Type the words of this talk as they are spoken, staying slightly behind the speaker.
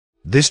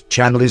This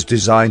channel is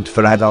designed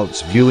for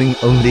adults viewing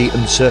only,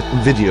 and certain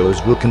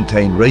videos will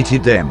contain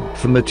rated M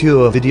for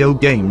mature video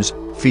games,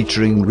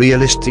 featuring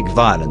realistic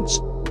violence,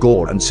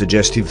 gore and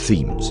suggestive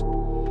themes.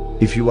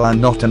 If you are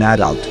not an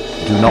adult,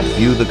 do not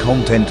view the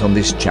content on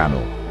this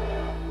channel.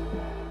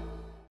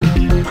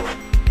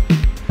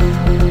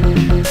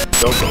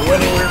 Don't go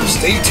anywhere,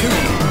 stay tuned.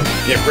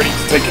 Get ready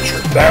to take a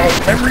trip down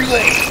memory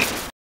lane.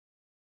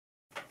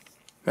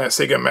 That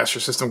Sega Master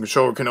System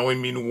controller can only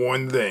mean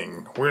one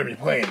thing. We're going to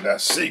be playing the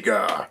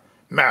Sega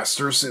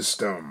Master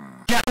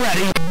System. Get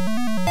ready.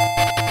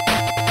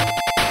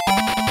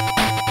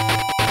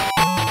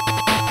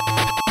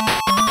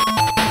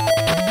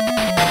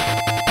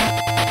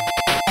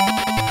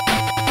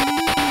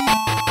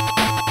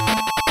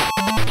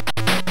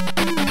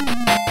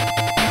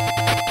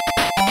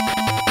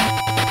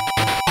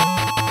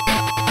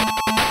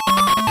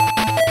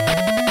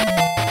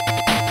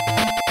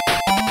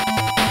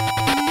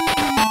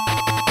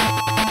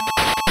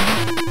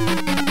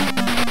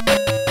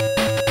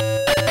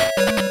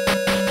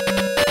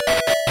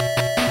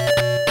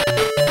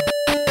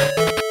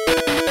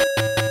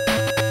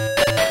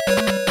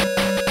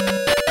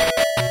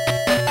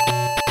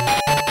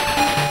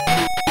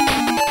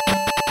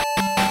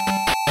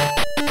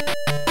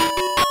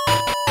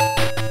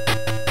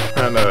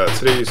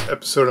 On today's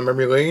episode of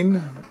Memory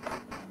Lane,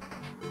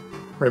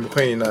 we're going to be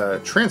playing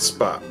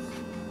Transbot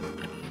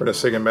for the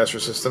Sega Master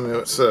System.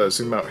 Let's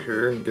zoom out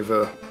here and give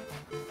a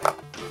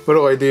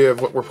little idea of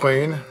what we're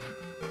playing.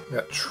 We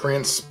got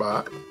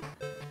Transbot.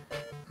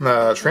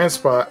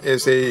 Transbot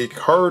is a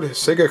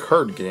Sega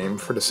card game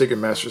for the Sega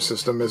Master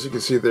System, as you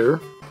can see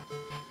there.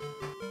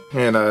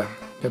 And you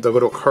have the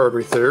little card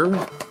right there.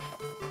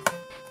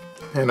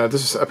 And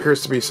this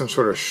appears to be some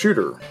sort of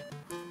shooter.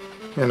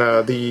 And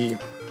the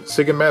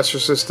Sega Master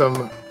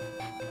System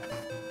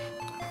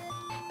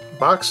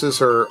boxes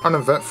are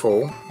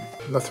uneventful,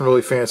 nothing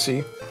really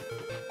fancy.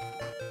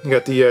 You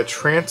got the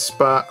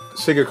Transbot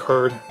Sega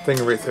card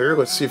thing right there.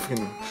 Let's see if we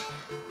can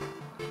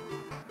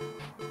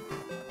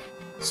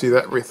see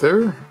that right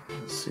there.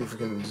 Let's see if we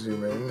can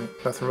zoom in.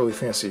 Nothing really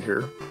fancy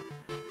here.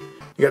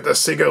 You got the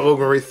Sega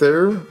logo right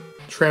there,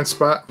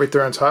 Transbot right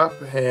there on top,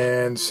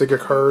 and Sega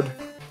card.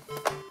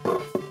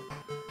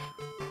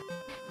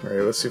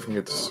 Alright, let's see if we can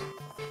get this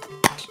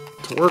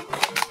to work.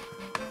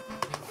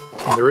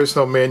 And there is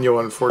no manual,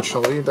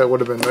 unfortunately. That would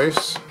have been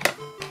nice.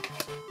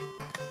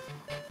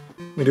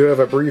 We do have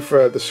a brief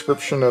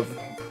description of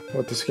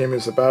what this game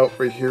is about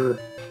right here,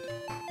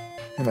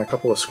 and a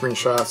couple of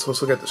screenshots.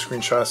 Let's look at the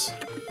screenshots.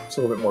 It's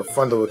a little bit more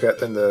fun to look at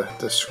than the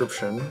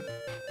description.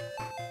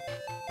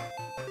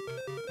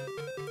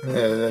 And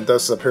it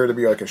does appear to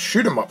be like a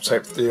shoot 'em up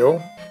type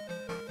deal.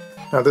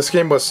 Now, this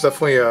game was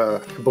definitely, I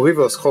believe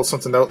it was called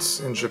something else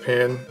in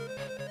Japan.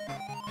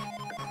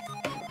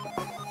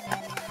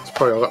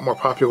 Probably a lot more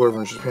popular over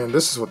in Japan.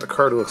 This is what the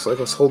card looks like.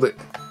 Let's hold it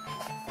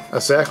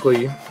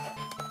exactly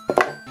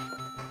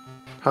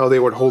how they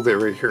would hold it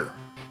right here.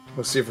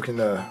 Let's see if we can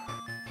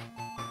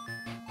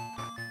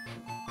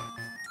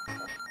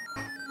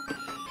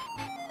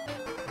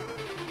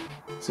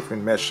see if we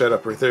can match that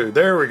up right there.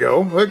 There we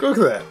go. Look at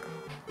that.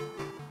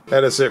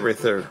 That is it right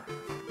there.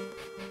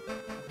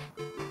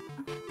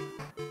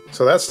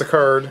 So that's the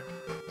card.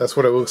 That's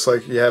what it looks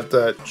like. You have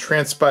the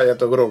Transbot, you have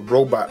the little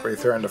robot right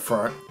there on the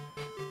front.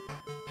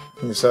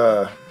 He's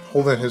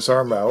holding his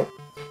arm out.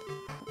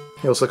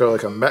 He looks like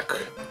a mech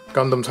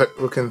Gundam type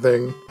looking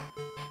thing.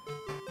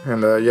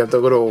 And you have the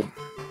little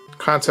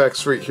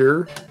contacts right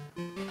here.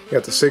 You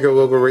got the Sega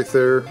logo right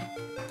there.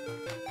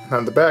 And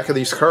on the back of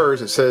these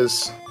cards it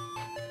says,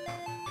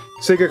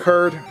 Sega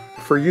card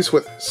for use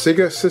with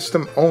Sega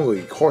system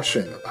only.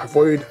 Caution.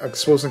 Avoid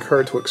exposing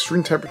card to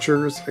extreme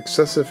temperatures,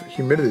 excessive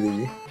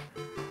humidity,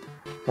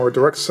 or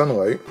direct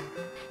sunlight.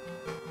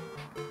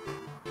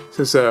 It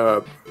says,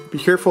 be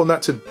careful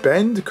not to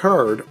bend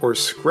card or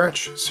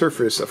scratch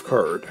surface of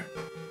card.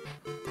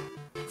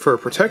 For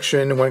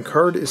protection, when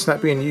card is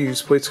not being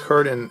used, place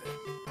card in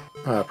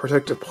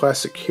protective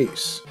plastic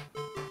case.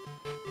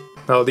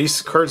 Now,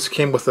 these cards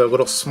came with a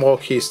little small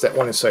case that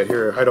went inside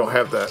here. I don't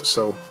have that,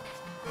 so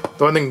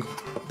the only thing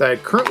that I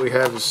currently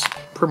have is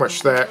pretty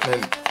much that,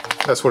 and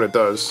that's what it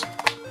does.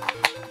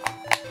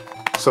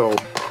 So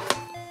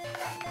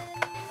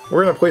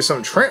we're going to play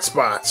some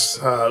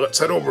Transbots. Let's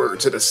head over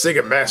to the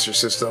Sega Master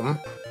System.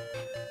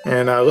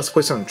 And let's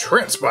play some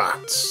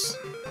Transbots.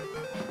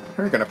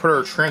 We're going to put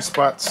our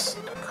Transbots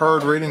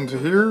card right into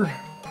here.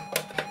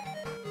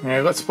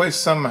 And let's play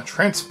some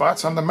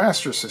Transbots on the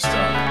Master System.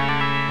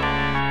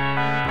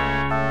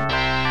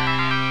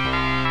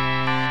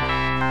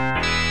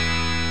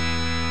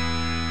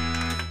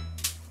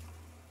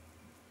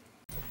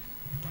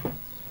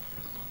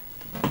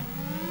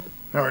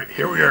 Alright,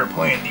 here we are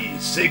playing the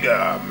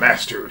Sega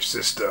Master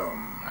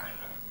System.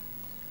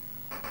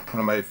 One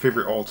of my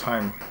favorite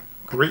all-time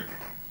great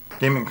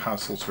gaming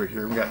consoles right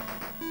here. We got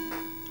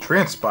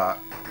Transbot,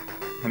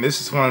 and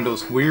this is one of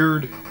those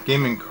weird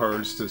gaming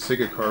cards, the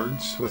Sega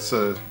cards. Let's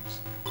get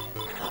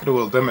a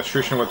little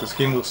demonstration of what this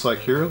game looks like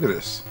here. Look at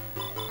this.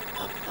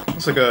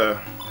 Looks like a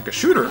like a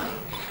shooter.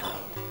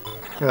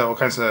 Got all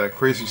kinds of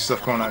crazy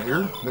stuff going on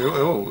here.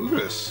 Oh, look at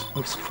this.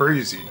 Looks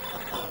crazy.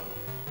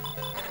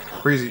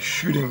 Crazy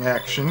shooting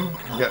action.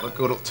 You got like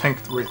a little tank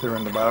right there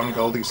on the bottom. Got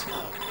all these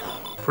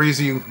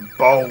crazy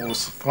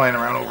balls flying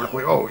around over the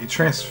way. Oh, he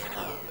turned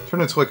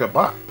into like a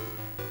bot.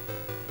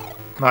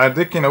 Now, I'm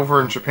thinking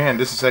over in Japan,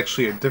 this is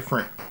actually a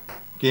different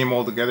game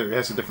altogether. It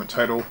has a different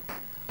title.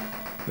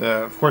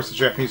 Of course, the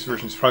Japanese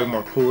version is probably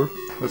more cooler.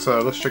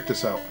 Let's check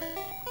this out.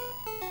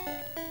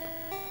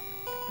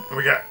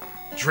 We got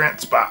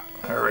Transbot.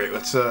 Alright,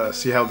 let's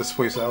see how this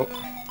plays out.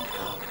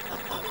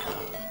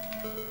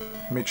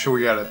 Make sure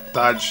we gotta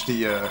dodge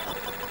the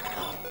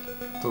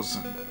those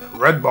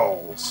red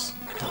balls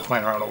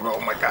flying around over. Oh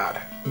my god,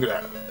 look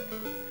at that.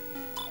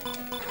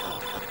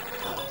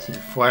 So you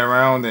fly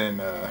around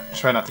and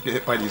try not to get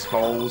hit by these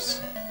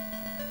balls.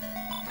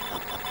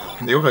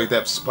 And they look like they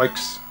have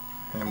spikes.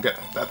 And we got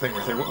that thing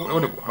right there.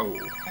 Oh.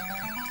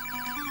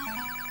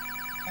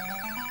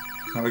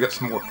 Now we got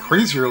some more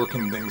crazier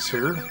looking things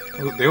here.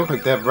 They look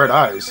like they have red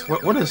eyes.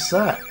 What is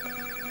that?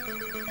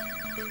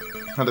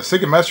 Now the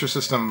Sega Master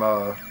System,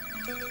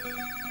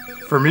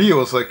 for me it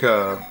was like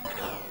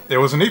it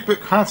was an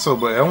 8-bit console,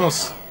 but it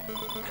almost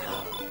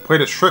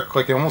played a trick.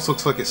 Like it almost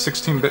looks like it's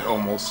 16-bit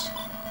almost.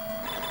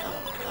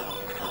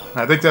 And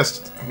I think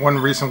that's one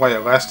reason why it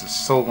lasted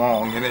so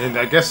long, and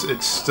I guess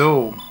it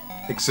still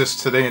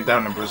exists today and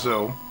down in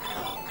Brazil.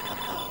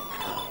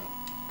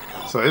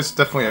 So it's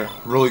definitely a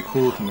really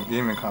cool looking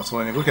gaming console.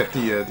 And look at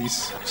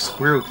these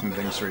square looking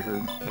things right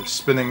here. They're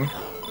spinning.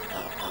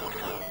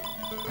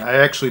 I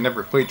actually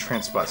never played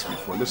Transbots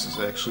before. This is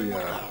actually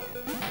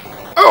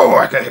oh,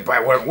 I got hit by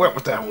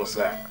what the hell was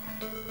that?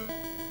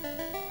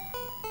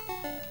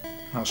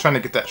 I was trying to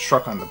get that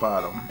truck on the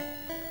bottom.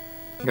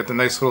 You got the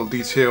nice little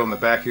detail in the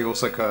back. It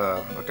looks like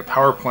a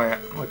power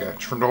plant, like a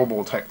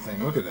Chernobyl type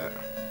thing. Look at that.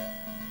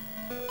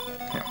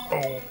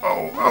 Oh.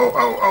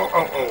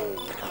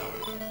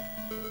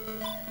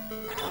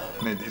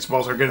 Man, these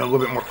balls are getting a little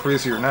bit more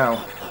crazier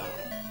now.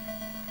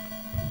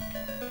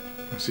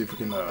 Let's see if we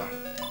can,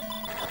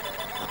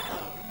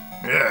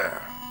 yeah.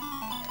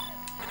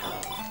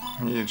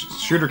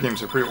 Shooter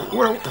games are pretty...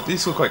 What?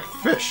 These look like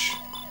fish.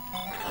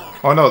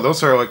 Oh no,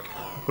 those are like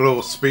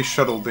little space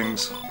shuttle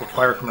things with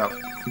fire coming out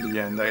from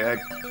the end. I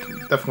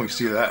can definitely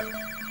see that.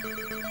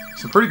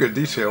 Some pretty good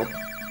detail.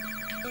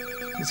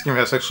 This game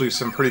has actually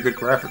some pretty good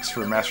graphics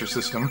for a Master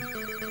System.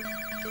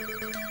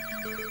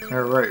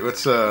 Alright,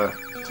 let's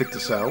take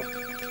this out.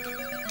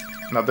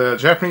 Now the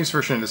Japanese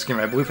version of this game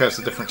I believe has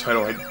a different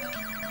title.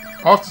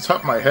 Off the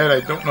top of my head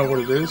I don't know what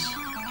it is.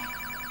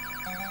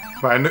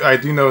 But I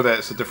do know that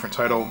it's a different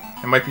title.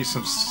 It might be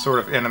some sort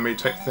of anime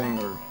type thing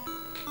or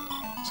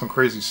some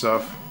crazy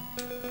stuff.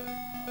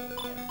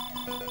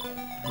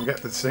 We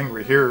got this thing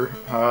right here.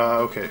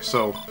 Okay,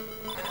 so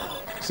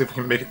let's see if we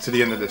can make it to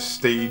the end of this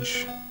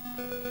stage.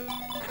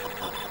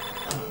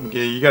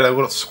 Okay, you got a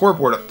little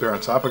scoreboard up there on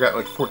top. I got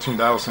like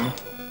 14,000.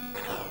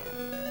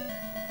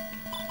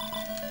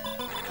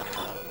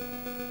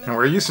 And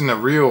we're using the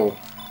real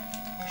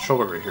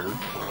controller right here.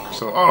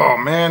 So, oh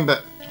man,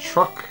 that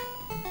truck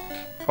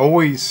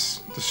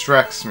always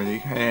distracts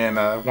me. And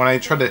when I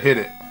try to hit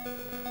it,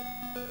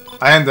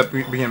 I end up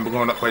being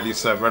blown up by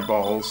these red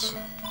balls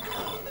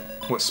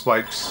with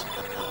spikes.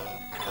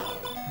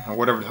 Or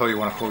whatever the hell you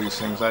want to call these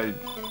things.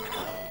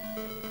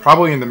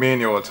 Probably in the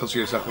manual it tells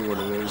you exactly what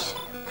it is.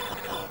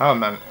 I don't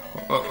know.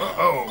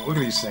 Oh, look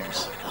at these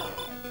things.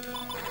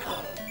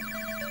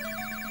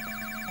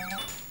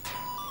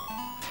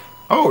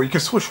 Oh, you can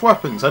switch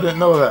weapons. I didn't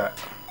know that.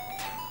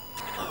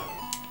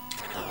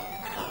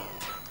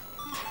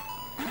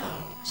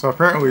 So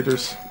apparently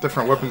there's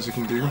different weapons you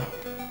can do.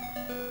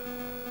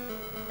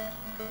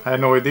 I had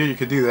no idea you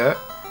could do that.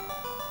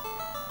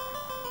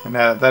 And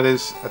that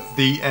is at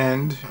the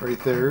end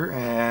right there.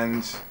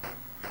 And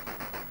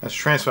that's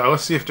Transbot.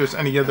 Let's see if there's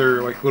any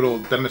other like little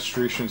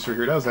demonstrations right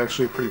here. That was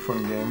actually a pretty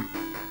fun game.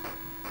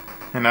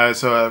 And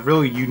it's a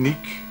really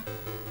unique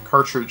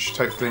cartridge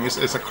type thing.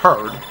 It's a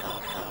card.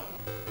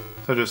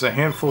 So there's a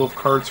handful of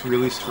cards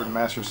released for the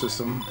Master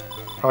System.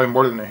 Probably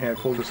more than a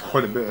handful, just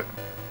quite a bit.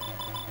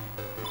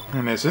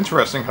 And it's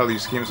interesting how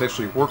these games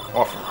actually work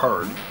off a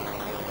card.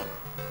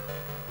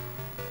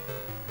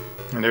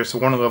 And there's the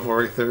one level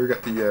right there. We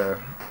got the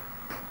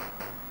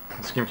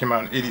this game came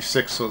out in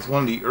 '86, so it's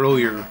one of the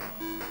earlier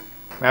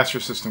Master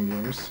System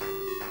games.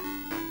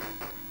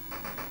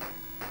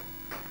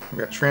 We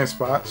got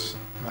Transbots.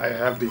 I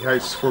have the high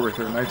score right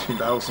there,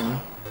 19,000.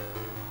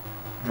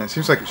 And it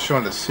seems like it's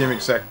showing the same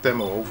exact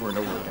demo over and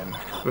over again.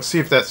 Let's see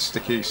if that's the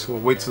case. We'll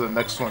wait till the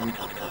next one.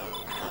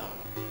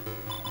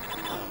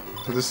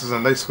 So this is a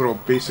nice little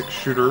basic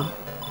shooter.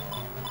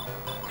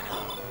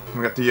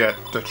 We got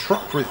the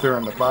truck right there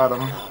on the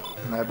bottom.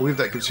 And I believe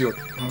that gives you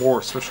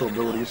more special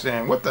abilities.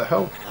 And what the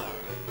hell?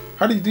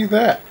 How do you do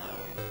that?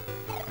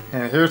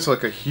 And here's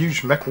like a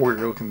huge mech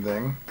warrior looking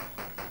thing.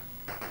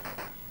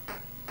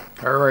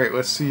 Alright,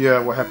 let's see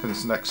what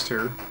happens next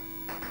here.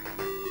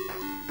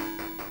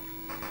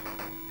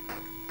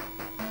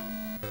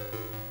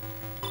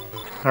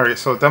 Alright,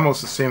 so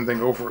demo's the same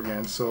thing over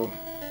again, so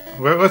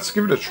let's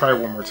give it a try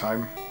one more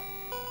time.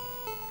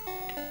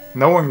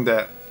 Knowing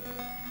that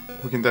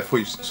we can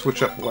definitely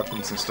switch up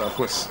weapons and stuff.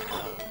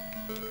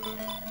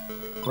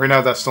 Right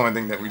now that's the only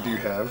thing that we do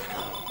have.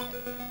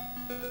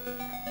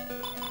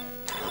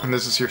 And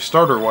this is your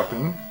starter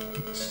weapon.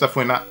 It's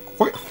definitely not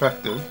quite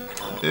effective.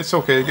 It's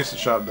okay, it gets the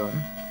job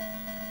done.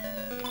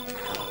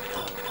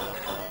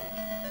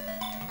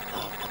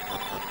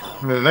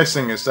 And the nice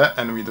thing is that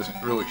enemy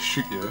doesn't really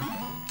shoot you.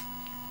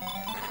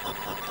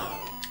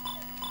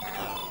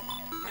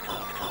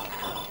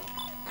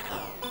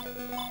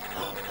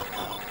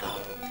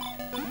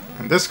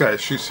 And this guy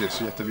shoots you,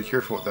 so you have to be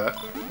careful with that.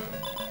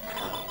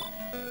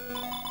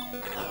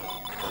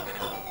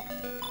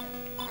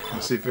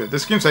 Let's see if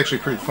this game's actually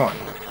pretty fun.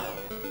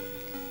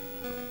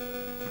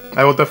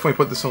 I will definitely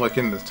put this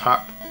in the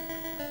top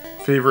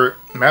favorite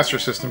Master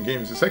System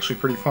games. It's actually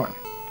pretty fun.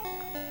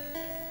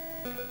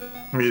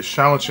 I mean, it's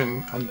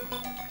challenging. I'm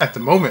at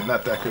the moment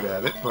not that good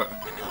at it, but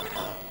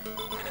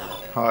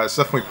it's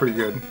definitely pretty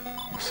good.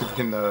 Let's see if we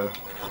can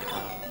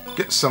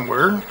get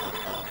somewhere.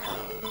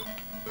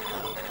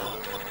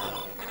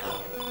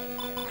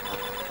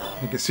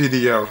 You can see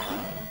the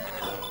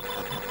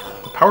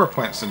power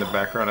plants in the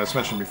background, as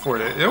mentioned before.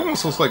 It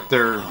almost looks like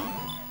they're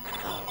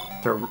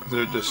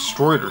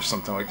destroyed or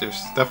something. Like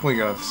there's definitely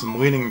some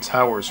leaning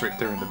towers right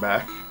there in the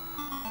back.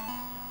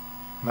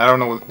 And I don't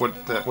know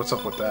what's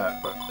up with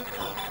that, but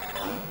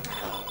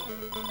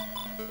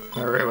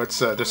all right, let's.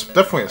 There's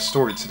definitely a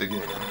story to the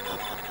game.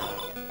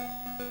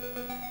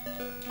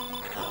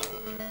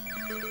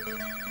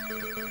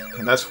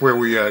 And that's where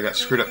we got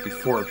screwed up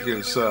before,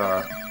 because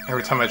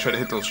every time I try to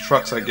hit those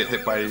trucks, I get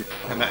hit by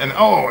and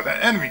oh,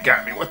 that enemy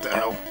got me. What the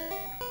hell?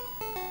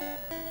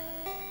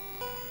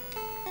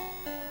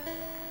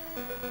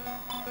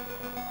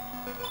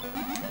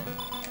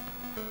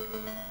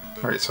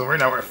 Alright, so right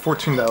now we're at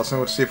 14,000.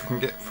 Let's see if we can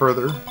get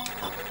further.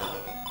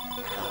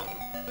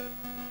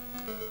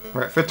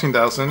 We're at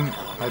 15,000.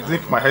 I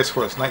think my high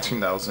score is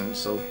 19,000,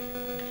 so...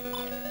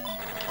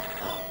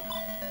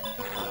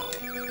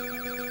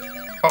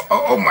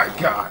 Oh my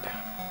god!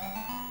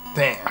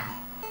 Damn.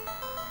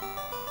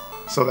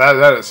 So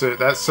that is it.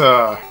 That's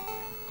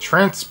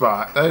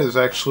Transbot. That is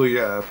actually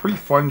a pretty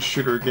fun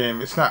shooter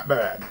game. It's not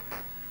bad.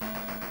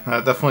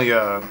 Definitely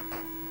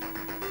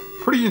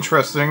pretty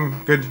interesting.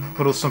 Good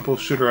little simple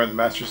shooter on the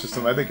Master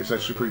System. I think it's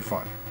actually pretty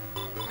fun.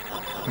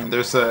 And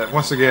there's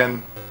once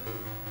again,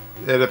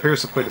 it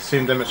appears to play the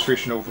same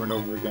demonstration over and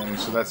over again.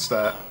 So that's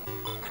that.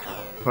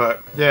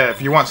 But yeah,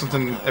 if you want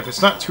something, if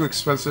it's not too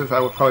expensive,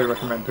 I would probably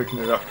recommend picking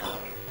it up.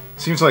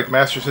 Seems like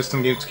Master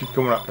System games keep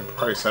going up in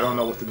price. I don't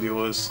know what the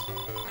deal is.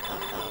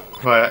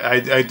 But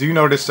I do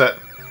notice that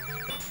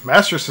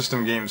Master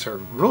System games are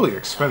really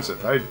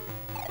expensive.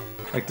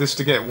 Like this,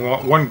 to get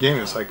one game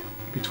is like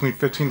between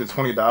 $15 to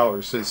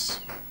 $20. Is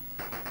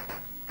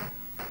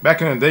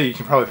back in the day you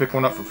can probably pick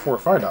one up for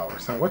 $4 or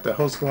 $5. Now what the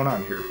hell's going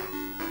on here?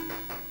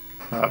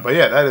 But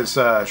yeah, that is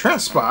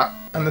Transbot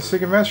on the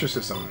Sega Master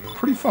System.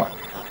 Pretty fun.